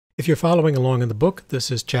If you're following along in the book,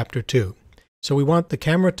 this is Chapter 2. So we want the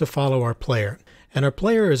camera to follow our player. And our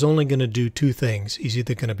player is only going to do two things. He's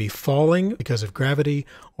either going to be falling because of gravity,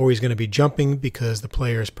 or he's going to be jumping because the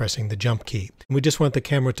player is pressing the jump key. And we just want the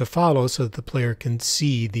camera to follow so that the player can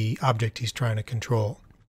see the object he's trying to control.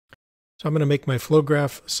 So I'm going to make my flow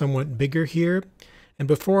graph somewhat bigger here. And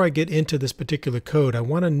before I get into this particular code, I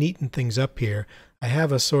want to neaten things up here. I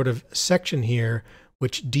have a sort of section here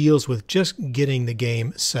which deals with just getting the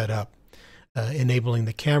game set up, enabling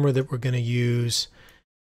the camera that we're going to use,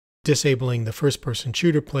 disabling the first-person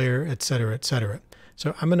shooter player, etc., etc.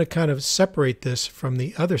 So I'm going to kind of separate this from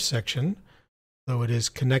the other section, though it is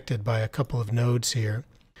connected by a couple of nodes here.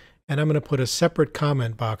 And I'm going to put a separate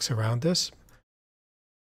comment box around this.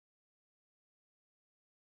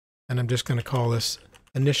 And I'm just going to call this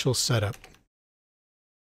Initial Setup.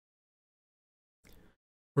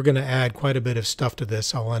 We're going to add quite a bit of stuff to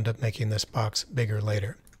this. I'll end up making this box bigger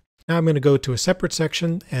later. Now I'm going to go to a separate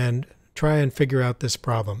section and try and figure out this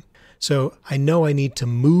problem. So I know I need to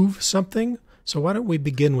move something, so why don't we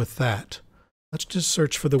begin with that? Let's just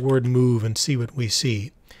search for the word move and see what we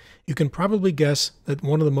see. You can probably guess that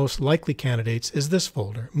one of the most likely candidates is this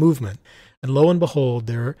folder, movement. And lo and behold,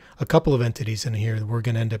 there are a couple of entities in here that we're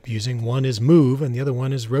going to end up using. One is move and the other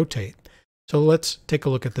one is rotate. So let's take a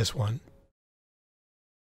look at this one.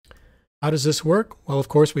 How does this work? Well, of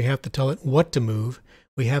course, we have to tell it what to move.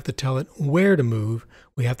 We have to tell it where to move.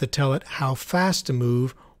 We have to tell it how fast to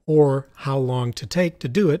move or how long to take to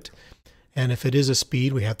do it. And if it is a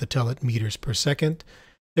speed, we have to tell it meters per second.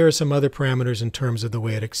 There are some other parameters in terms of the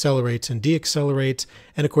way it accelerates and deaccelerates.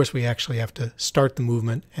 And of course, we actually have to start the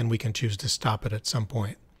movement and we can choose to stop it at some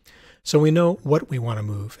point. So we know what we want to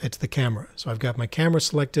move. It's the camera. So I've got my camera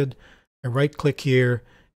selected. I right-click here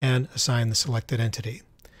and assign the selected entity.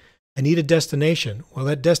 I need a destination. Well,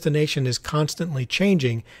 that destination is constantly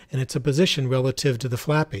changing and it's a position relative to the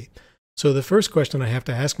Flappy. So the first question I have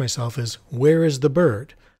to ask myself is, where is the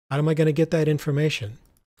bird? How am I going to get that information?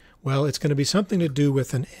 Well, it's going to be something to do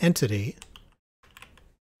with an entity.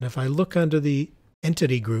 And if I look under the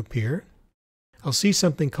entity group here, I'll see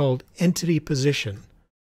something called entity position.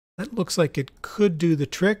 That looks like it could do the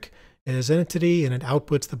trick. It has entity and it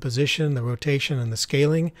outputs the position, the rotation, and the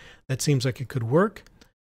scaling. That seems like it could work.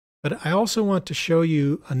 But I also want to show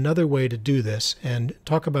you another way to do this and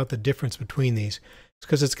talk about the difference between these,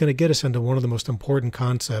 because it's going to get us into one of the most important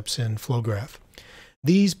concepts in Flow Graph.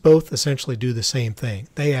 These both essentially do the same thing.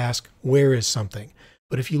 They ask, where is something?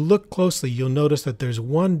 But if you look closely, you'll notice that there's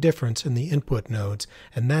one difference in the input nodes,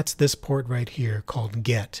 and that's this port right here called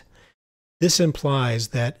get. This implies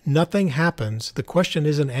that nothing happens, the question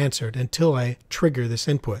isn't answered until I trigger this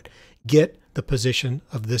input, get the position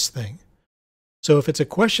of this thing. So if it's a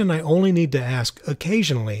question I only need to ask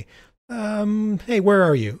occasionally, hey, where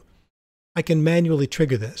are you? I can manually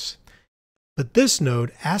trigger this. But this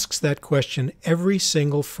node asks that question every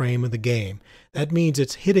single frame of the game. That means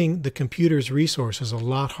it's hitting the computer's resources a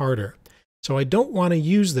lot harder. So I don't want to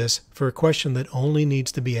use this for a question that only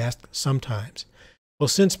needs to be asked sometimes. Well,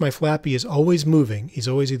 since my Flappy is always moving, he's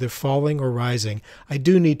always either falling or rising, I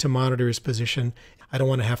do need to monitor his position. I don't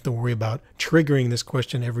want to have to worry about triggering this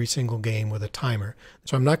question every single game with a timer.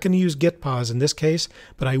 So I'm not going to use GetPos in this case,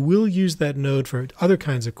 but I will use that node for other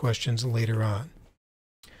kinds of questions later on.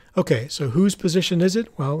 Okay, so whose position is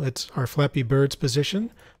it? Well, it's our Flappy Bird's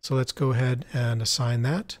position. So let's go ahead and assign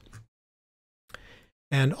that.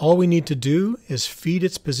 And all we need to do is feed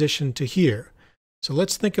its position to here. So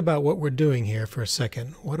let's think about what we're doing here for a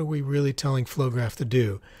second. What are we really telling Flow Graph to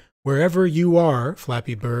do? Wherever you are,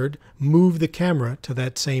 Flappy Bird, move the camera to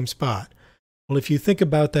that same spot. Well, if you think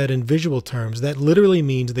about that in visual terms, that literally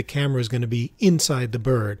means the camera is going to be inside the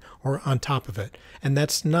bird or on top of it. And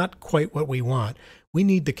that's not quite what we want. We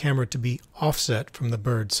need the camera to be offset from the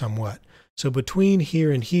bird somewhat. So between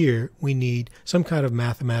here and here, we need some kind of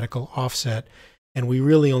mathematical offset, and we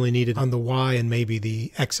really only need it on the Y and maybe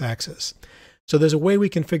the X-axis. So there's a way we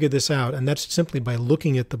can figure this out, and that's simply by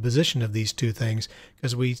looking at the position of these two things,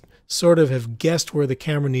 because we sort of have guessed where the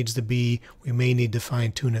camera needs to be. We may need to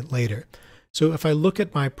fine-tune it later. So if I look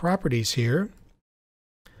at my properties here,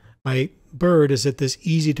 my bird is at this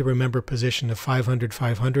easy-to-remember position of 500,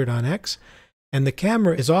 500 on X, and the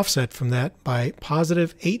camera is offset from that by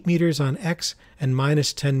positive 8 meters on X and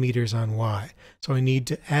minus 10 meters on Y. So I need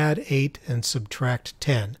to add 8 and subtract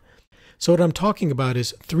 10. So what I'm talking about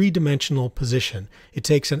is three-dimensional position. It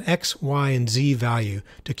takes an X, Y, and Z value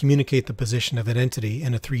to communicate the position of an entity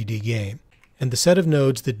in a 3D game. And the set of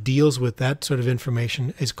nodes that deals with that sort of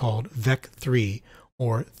information is called Vec3,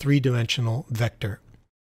 or three-dimensional vector.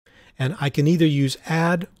 And I can either use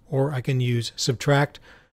add or I can use subtract.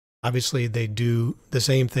 Obviously, they do the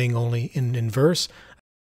same thing, only in inverse.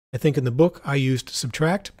 I think in the book I used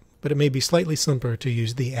subtract, but it may be slightly simpler to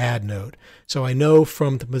use the add node. So I know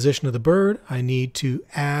from the position of the bird, I need to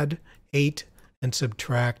add 8 and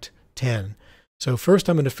subtract 10. So first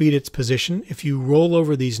I'm going to feed its position. If you roll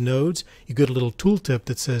over these nodes, you get a little tooltip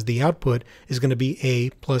that says the output is going to be A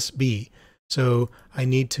plus B. So I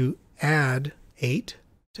need to add 8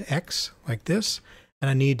 to X like this, and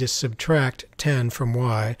I need to subtract 10 from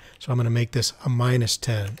Y. So I'm going to make this a minus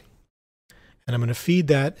 10. And I'm going to feed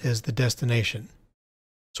that as the destination.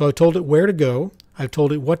 So I've told it where to go, I've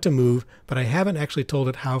told it what to move, but I haven't actually told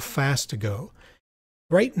it how fast to go.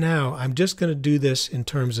 Right now, I'm just going to do this in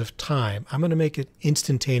terms of time. I'm going to make it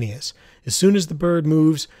instantaneous. As soon as the bird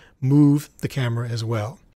moves, move the camera as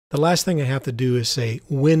well. The last thing I have to do is say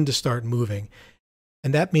when to start moving.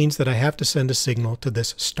 And that means that I have to send a signal to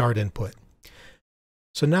this start input.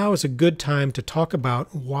 So now is a good time to talk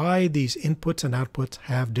about why these inputs and outputs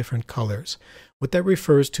have different colors. What that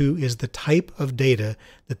refers to is the type of data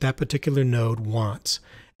that that particular node wants.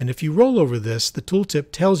 And if you roll over this, the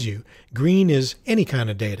tooltip tells you green is any kind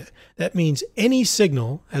of data. That means any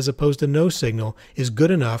signal, as opposed to no signal, is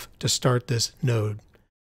good enough to start this node.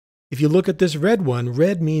 If you look at this red one,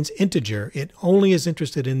 red means integer. It only is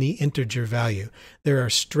interested in the integer value. There are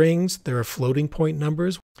strings, there are floating point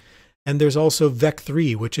numbers, and there's also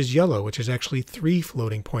Vec3, which is yellow, which is actually 3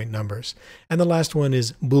 floating point numbers. And the last one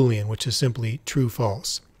is Boolean, which is simply true,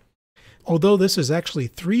 false. Although this is actually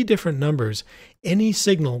 3 different numbers, any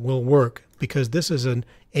signal will work because this is an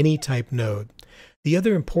any type node. The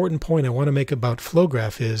other important point I want to make about Flow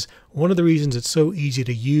Graph is one of the reasons it's so easy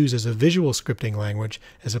to use as a visual scripting language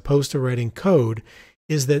as opposed to writing code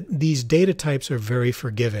is that these data types are very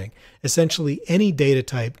forgiving. Essentially, any data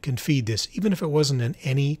type can feed this. Even if it wasn't an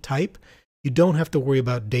any type, you don't have to worry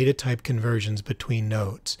about data type conversions between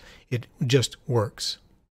nodes. It just works.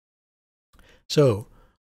 So,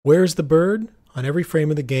 where's the bird? On every frame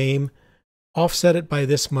of the game, offset it by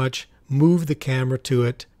this much, move the camera to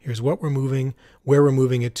it. Here's what we're moving, where we're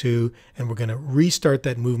moving it to, and we're going to restart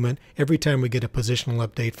that movement every time we get a positional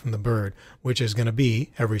update from the bird, which is going to be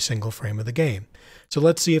every single frame of the game. So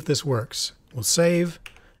let's see if this works. We'll save,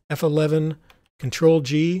 F11, Control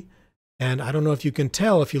G, and I don't know if you can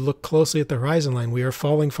tell if you look closely at the horizon line, we are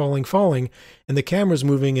falling, falling, falling, and the camera's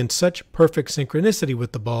moving in such perfect synchronicity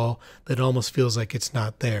with the ball that it almost feels like it's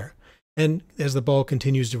not there. And as the ball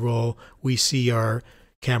continues to roll, we see our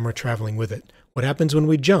camera traveling with it. What happens when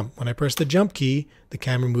we jump? When I press the jump key, the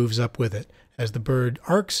camera moves up with it. As the bird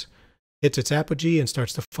arcs, hits its apogee, and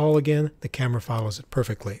starts to fall again, the camera follows it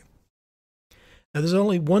perfectly. Now there's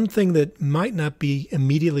only one thing that might not be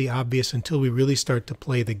immediately obvious until we really start to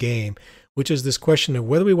play the game, which is this question of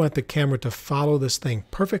whether we want the camera to follow this thing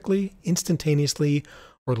perfectly, instantaneously,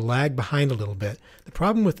 or lag behind a little bit. The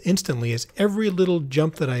problem with instantly is every little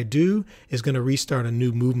jump that I do is going to restart a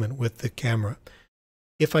new movement with the camera.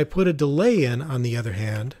 If I put a delay in, on the other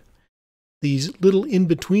hand, these little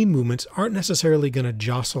in-between movements aren't necessarily going to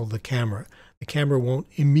jostle the camera. The camera won't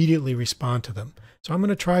immediately respond to them. So I'm going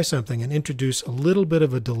to try something and introduce a little bit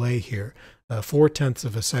of a delay here, 0.4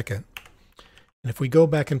 of a second. And if we go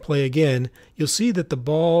back and play again, you'll see that the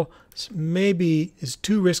ball maybe is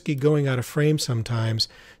too risky going out of frame sometimes,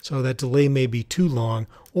 so that delay may be too long,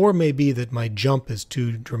 or maybe that my jump is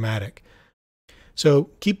too dramatic. So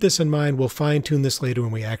keep this in mind. We'll fine-tune this later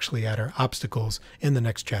when we actually add our obstacles in the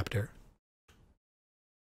next chapter.